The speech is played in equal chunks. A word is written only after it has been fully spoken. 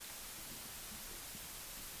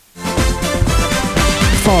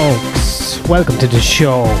folks, welcome to the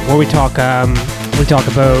show where we talk about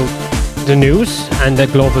the news and the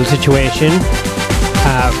global situation,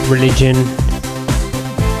 religion,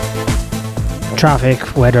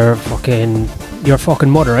 traffic, weather, fucking your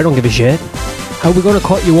fucking mother. I don't give a shit. How are we gonna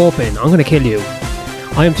cut you open? I'm gonna kill you.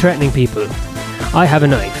 I am threatening people. I have a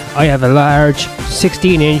knife. I have a large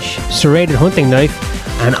 16-inch serrated hunting knife,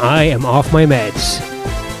 and I am off my meds.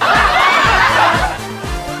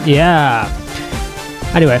 Yeah.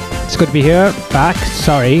 Anyway, it's good to be here, back.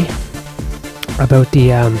 Sorry about the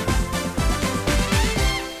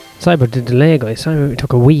delay, guys. Sorry it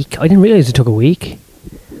took a week. I didn't realize it took a week.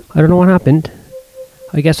 I don't know what happened.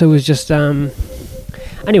 I guess I was just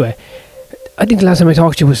anyway, I think the last time I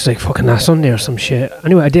talked to you was like fucking last Sunday or some shit.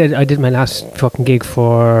 Anyway, I did my last fucking gig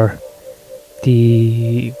for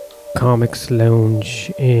the Comics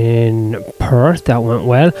Lounge in Perth. That went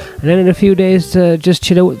well. And then in a few days to just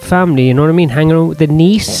chill out with family, you know what I mean? Hanging out with the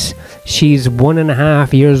niece. She's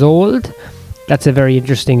 1.5 years old. That's a very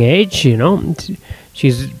interesting age, you know.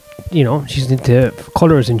 She's into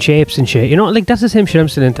colours and shapes and shit. You know, like that's the same shit I'm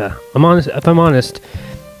still into. If I'm honest,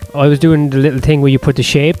 I was doing the little thing where you put the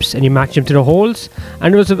shapes and you match them to the holes,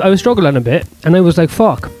 and I was struggling a bit, and I was like,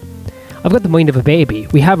 fuck, I've got the mind of a baby.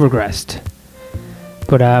 We have regressed.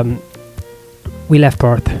 But we left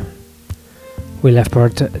Perth. We left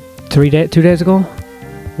Perth 2 days ago.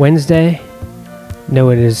 Wednesday. Now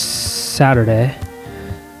it is Saturday.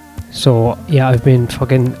 So yeah, I've been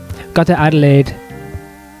fucking got to Adelaide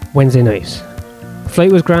Wednesday night.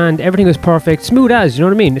 Flight was grand. Everything was perfect. Smooth as, you know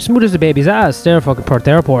what I mean? Smooth as the baby's ass. There, fucking Perth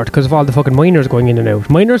Airport, because of all the fucking minors going in and out.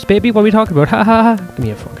 Minors, baby, what are we talking about? Ha ha ha. Give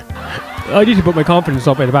me a fucking. I need to put my confidence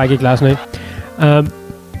up at the bag gig last night.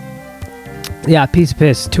 Yeah, piece of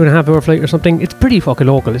piss. 2.5 hour flight or something. It's pretty fucking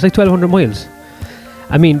local. It's like 1,200 miles.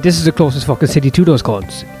 I mean, this is the closest fucking city to those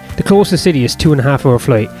cons. The closest city is 2.5 hour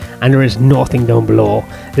flight, and there is nothing down below.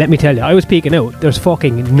 Let me tell you, I was peeking out. There's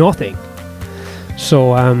fucking nothing.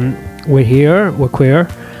 So, we're here, we're queer,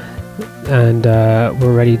 and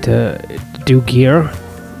we're ready to do gear.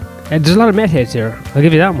 And there's a lot of Met heads here. I'll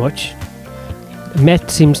give you that much.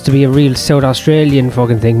 Met seems to be a real South Australian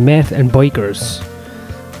fucking thing. Met and bikers.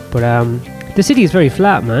 But, the city is very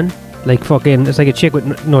flat, man. Like fucking, it's like a chick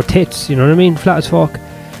with no tits, you know what I mean? Flat as fuck.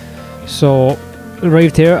 So,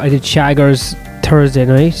 arrived here, I did Shaggers Thursday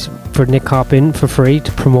night for Nick Coppin for free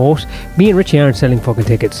to promote. Me and Richie aren't selling fucking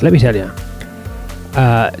tickets, let me tell you.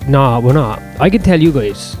 No, we're not. I can tell you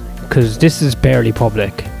guys, because this is barely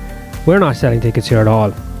public. We're not selling tickets here at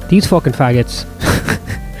all. These fucking faggots,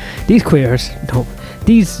 these queers, no,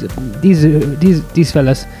 these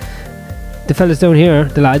fellas. The fellas down here,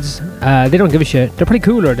 the lads, they don't give a shit. They're pretty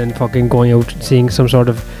cooler than fucking going out and seeing some sort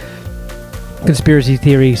of conspiracy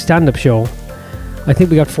theory stand-up show. I think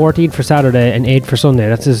we got 14 for Saturday and 8 for Sunday.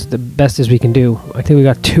 That's the best as we can do. I think we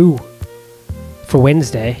got 2 for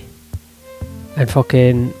Wednesday. And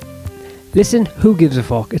fucking... Listen, who gives a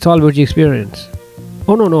fuck? It's all about the experience.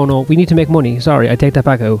 Oh, no. We need to make money. Sorry, I take that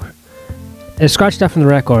back out. Scratch that from the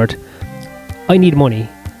record. I need money.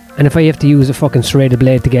 And if I have to use a fucking serrated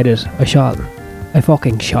blade to get it, I shall. I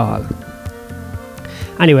fucking shall.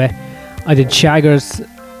 Anyway, I did Shaggers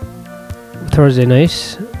Thursday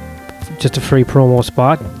night. Just a free promo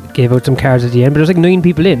spot. Gave out some cards at the end. But there was like 9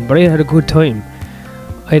 people in. But I had a good time.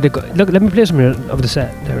 Look, let me play some of the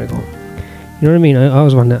set. There we go. You know what I mean? I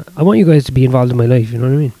always want that. I want you guys to be involved in my life. You know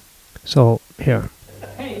what I mean? So, here.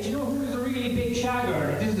 Hey, do you know who was a really big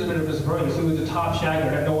shagger? This is a bit of a surprise. Who was the top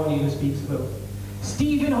shagger that no one even speaks about?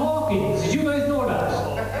 Stephen Hawkins, did you guys know that?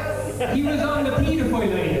 He was on the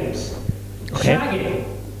paedophile islands. Okay. Shagging.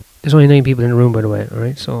 There's only 9 people in the room, by the way,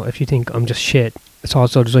 alright? So if you think I'm just shit, it's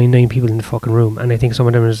also there's only 9 people in the fucking room, and I think some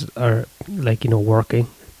of them are like, you know, working.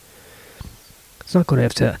 It's not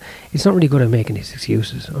really good at making these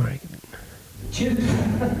excuses, alright?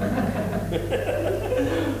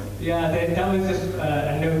 Yeah, that was just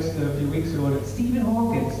announced a few weeks ago that Stephen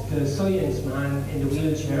Hawkins, the science man in the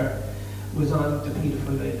wheelchair, was on the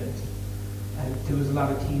paedophile island, and there was a lot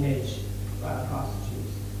of teenage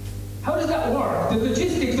prostitutes. How does that work? The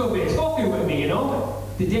logistics of it is fucking with me, you know?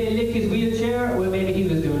 Did they lick his wheelchair? Well, maybe he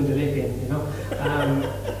was doing the licking, you know? I'm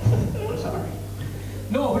sorry.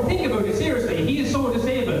 No, but think about it seriously. He is so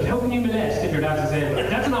disabled. How can you molest if you're that disabled?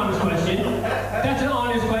 That's an honest question. That's an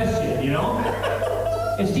honest question, you know?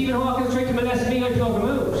 If Stephen Hawkins tried to molest me, I'd plug him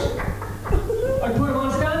out. I'd put him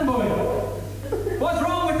on standby. What's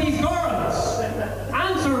wrong with these girls?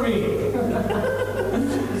 Answer me!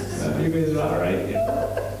 You guys are alright?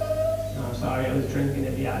 Yeah. No, I'm sorry, I was drinking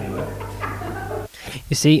in the alleyway.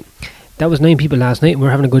 You see, that was 9 people last night and we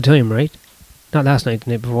were having a good time, right? Not last night,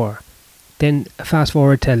 the night before. Then fast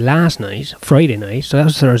forward to last night, Friday night, so that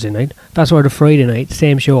was Thursday night. Fast forward to Friday night,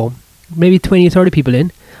 same show. Maybe 20 or 30 people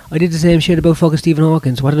in. I did the same shit about fucking Stephen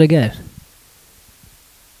Hawkins. What did I get?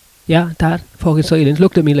 Yeah, that. Fucking silence.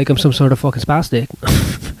 Looked at me like I'm some sort of fucking spastic.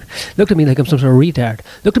 Looked at me like I'm some sort of retard.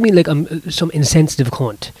 Looked at me like I'm some insensitive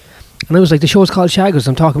cunt. And I was like, the show's called Shaggers.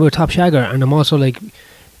 I'm talking about Top Shagger. And I'm also like,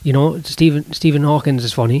 you know, Stephen Hawkins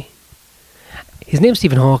is funny. His name's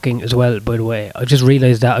Stephen Hawking as well, by the way. I just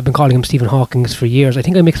realised that. I've been calling him Stephen Hawkins for years. I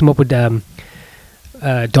think I mixed him up with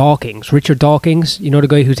Dawkins. Richard Dawkins. You know, the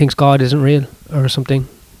guy who thinks God isn't real or something.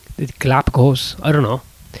 The Galapagos. I don't know.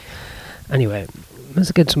 Anyway,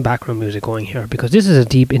 let's get some background music going here, because this is a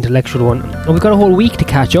deep intellectual one. And we've got a whole week to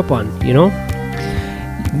catch up on, you know?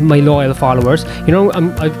 My loyal followers. You know,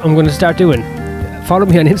 I'm going to start doing... Follow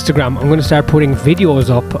me on Instagram. I'm going to start putting videos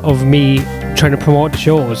up of me trying to promote the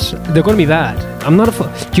shows. They're going to be bad. I'm not a...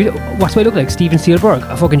 what do I look like? Steven Spielberg?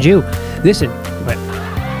 A fucking Jew? Listen. Right.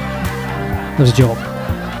 That was a joke.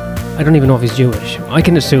 I don't even know if he's Jewish. I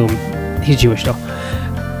can assume he's Jewish though.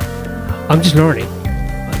 I'm just learning.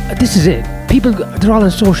 This is it. People, they're all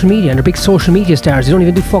on social media and they're big social media stars. They don't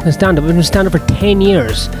even do fucking stand-up. I've been doing stand-up for 10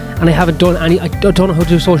 years and I haven't done any... I don't know how to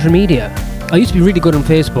do social media. I used to be really good on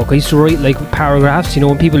Facebook. I used to write like paragraphs, you know,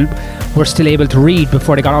 when people were still able to read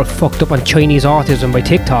before they got all fucked up on Chinese autism by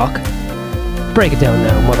TikTok. Break it down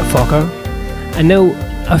now, motherfucker. And now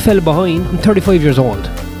I fell behind. I'm 35 years old,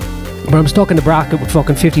 but I'm stuck in the bracket with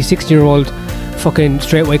fucking 50, 60-year-old fucking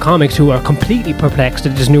straight white comics who are completely perplexed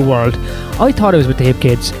at this new world. I thought I was with the hip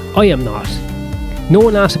kids. I am not. No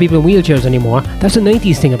one laughs at people in wheelchairs anymore. That's a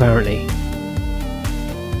 90s thing apparently.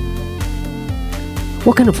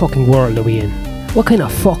 What kind of fucking world are we in? What kind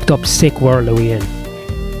of fucked up sick world are we in?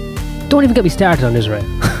 Don't even get me started on Israel.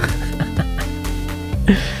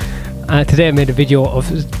 Today I made a video of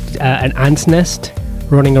an ant's nest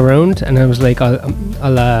running around, and I was like,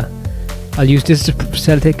 I'll use this to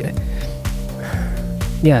sell ticket.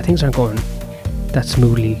 Yeah, things aren't going that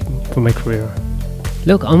smoothly for my career.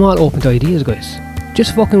 Look, I'm all open to ideas, guys.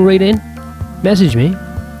 Just fucking write in, message me,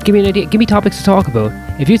 give me an idea, give me topics to talk about.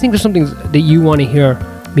 If you think there's something that you want to hear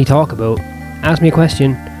me talk about, ask me a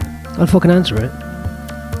question, I'll fucking answer it.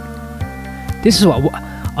 This is what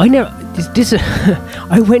I never. This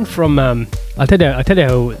I went from. I'll tell you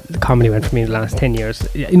how the comedy went for me in the last 10 years.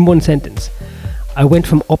 In one sentence, I went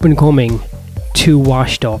from up and coming to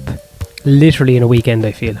washed up, literally in a weekend.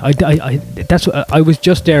 I feel. I was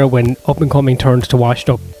just there when up and coming turned to washed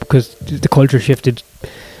up, because the culture shifted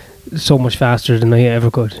so much faster than I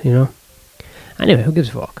ever could. You know. Anyway, who gives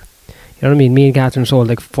a fuck? You know what I mean? Me and Catherine sold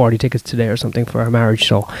like 40 tickets today or something for our marriage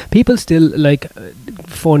show. People still like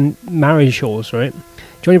fun marriage shows, right?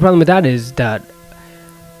 The only problem with that is that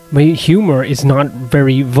my humour is not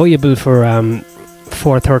very viable for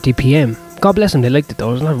 4:30 p.m. God bless them, they liked it though.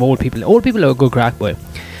 There's a lot of old people. Old people are a good crack, boy.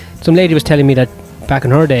 Some lady was telling me that back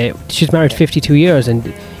in her day, she's married 52 years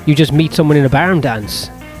and you just meet someone in a bar and dance.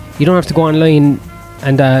 You don't have to go online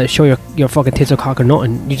and show your fucking tits or cock or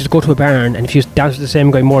nothing. You just go to a barn, and if you dance with the same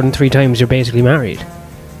guy more than 3 times, you're basically married.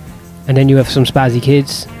 And then you have some spazzy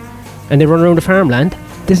kids, and they run around the farmland.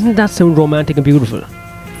 Doesn't that sound romantic and beautiful?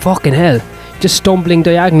 Fucking hell. Just stumbling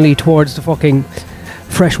diagonally towards the fucking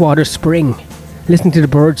freshwater spring, listening to the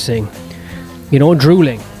birds sing, you know,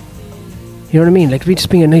 drooling. You know what I mean? Like, just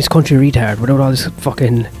being a nice country retard without all this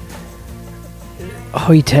fucking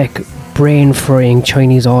high-tech, brain-frying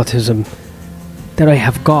Chinese autism that I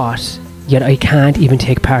have got, yet I can't even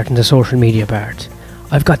take part in the social media part.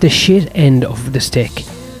 I've got the shit end of the stick,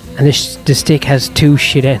 and the stick has 2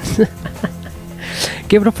 shit ends.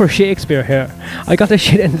 Give it up for Shakespeare here. I got the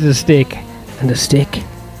shit end of the stick, and the stick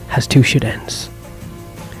has 2 shit ends.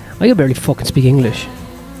 I can barely fucking speak English.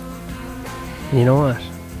 And you know what?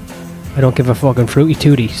 I don't give a fucking fruity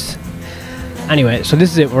tooties. Anyway, so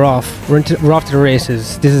this is it. We're off. We're off to the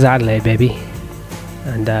races. This is Adelaide, baby.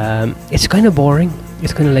 And it's kind of boring.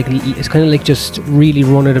 It's kind of like just really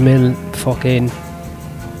run of the mill fucking.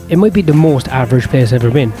 It might be the most average place I've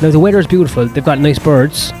ever been. Now the weather is beautiful. They've got nice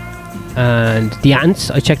birds, and the ants.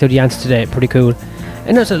 I checked out the ants today. Pretty cool.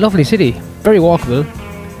 And it's a lovely city. Very walkable.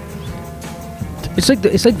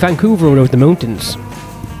 It's like Vancouver without the mountains.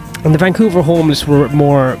 And the Vancouver homeless were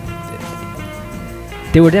more.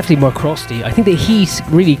 They were definitely more crusty. I think the heat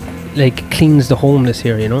really like cleans the homeless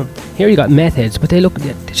here, you know. Here you got meth heads, but they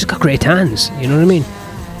just got great tans, you know what I mean?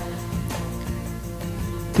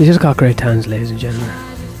 They just got great tans, ladies and gentlemen.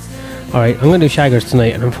 Alright, I'm gonna do Shaggers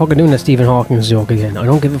tonight, and I'm fucking doing that Stephen Hawkins joke again. I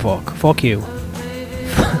don't give a fuck. Fuck you.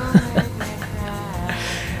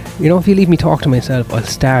 You know, if you leave me talk to myself, I'll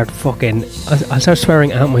start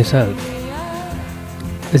swearing at myself.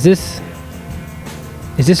 Is this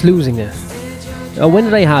Is this losing it? Oh, when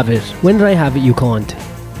did I have it? When did I have it, you can't?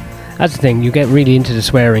 That's the thing, you get really into the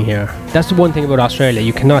swearing here. That's the one thing about Australia,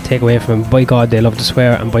 you cannot take away from them. By God, they love to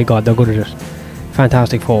swear, and by God, they're good at it.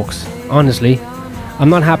 Fantastic folks. Honestly, I'm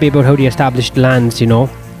not happy about how they established lands, you know.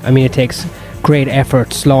 I mean, it takes great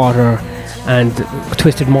effort, slaughter, and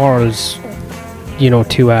twisted morals, you know,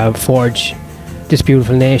 to forge this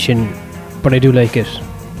beautiful nation. But I do like it.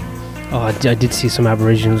 Oh, I did see some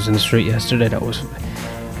Aboriginals in the street yesterday. That was...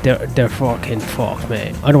 They're fucking fucked,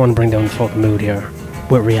 mate. I don't want to bring down the fucking mood here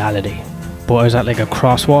with reality. But I was at like a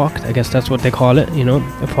crosswalk, I guess that's what they call it, you know,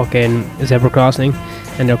 a fucking zebra crossing,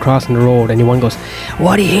 and they're crossing the road, and one goes,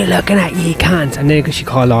 "What are you looking at? You can't." And then she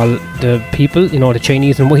called all the people, you know, the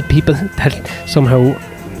Chinese and white people that somehow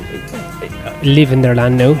live in their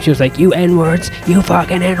land now. She was like, "You N-words, you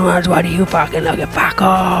fucking N-words, what are you fucking looking? Fuck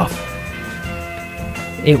off."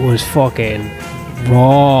 It was fucking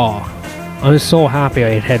raw. I was so happy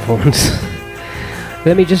I had headphones.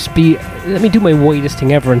 Let me do my widest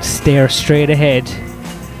thing ever and stare straight ahead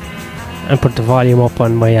and put the volume up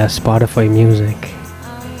on my Spotify music.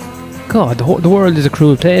 God, the world is a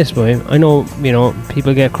cruel place, boy. I know, you know,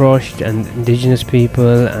 people get crushed, and indigenous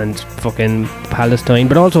people, and fucking Palestine,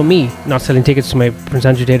 but also me not selling tickets to my Prince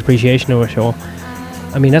Andrew Day Appreciation Hour show.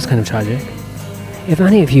 I mean, that's kind of tragic. If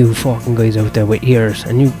any of you fucking guys out there with ears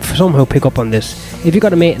and you somehow pick up on this, if you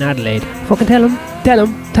got a mate in Adelaide, fucking tell him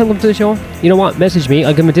come to the show. You know what, message me,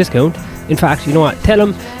 I'll give him a discount. In fact, you know what, tell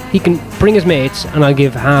him he can bring his mates and I'll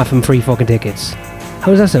give half him free fucking tickets.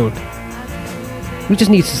 How does that sound? We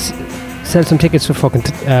just need to sell some tickets for fucking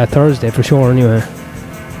Thursday for sure anyway.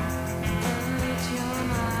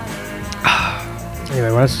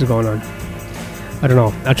 Anyway, what else is going on? I don't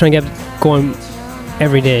know, I'll try and get going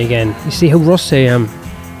every day again. You see how rusty I am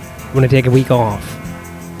when I take a week off.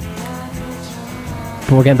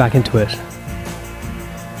 But we're getting back into it.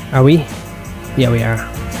 Are we? Yeah, we are.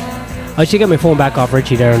 I should get my phone back off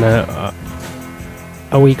Richie there in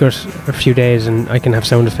a week or a few days, and I can have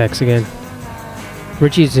sound effects again.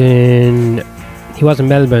 Richie's he was in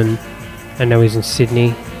Melbourne, and now he's in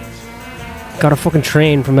Sydney. Got a fucking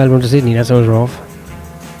train from Melbourne to Sydney, that sounds rough.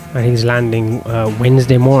 And he's landing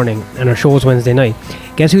Wednesday morning, and our show's Wednesday night.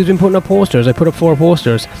 Guess who's been putting up posters? I put up 4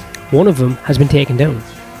 posters. One of them has been taken down.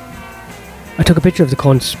 I took a picture of the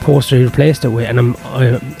cunt's poster he replaced it with, and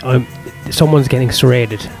someone's getting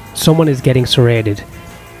serrated. Someone is getting serrated.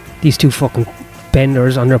 These 2 fucking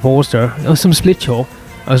benders on their poster. It was some split show.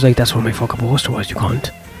 I was like, that's where my fucking poster was, you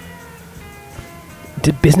cunt.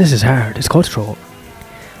 The business is hard. It's cutthroat.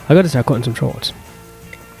 I gotta start cutting some throats.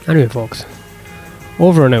 Anyway, folks.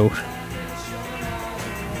 Over and out.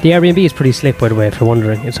 The Airbnb is pretty slick, by the way, if you're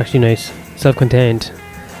wondering. It's actually nice. Self-contained.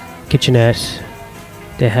 Kitchenette.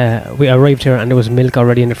 We arrived here and there was milk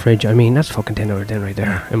already in the fridge. I mean, that's fucking 10 out of 10 right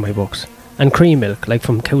there in my books. And cream milk, like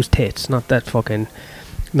from cow's tits. Not that fucking...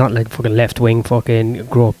 Not like fucking left-wing fucking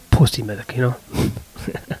grow up pussy milk, you know?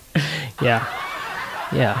 Yeah.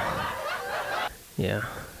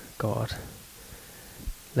 God.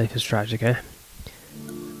 Life is tragic, eh?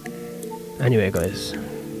 Anyway, guys.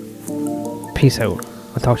 Peace out.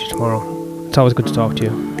 I'll talk to you tomorrow. It's always good to talk to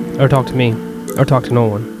you. Or talk to me. Or talk to no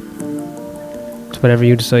one. It's whatever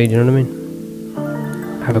you decide, you know what I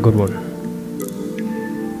mean? Have a good one.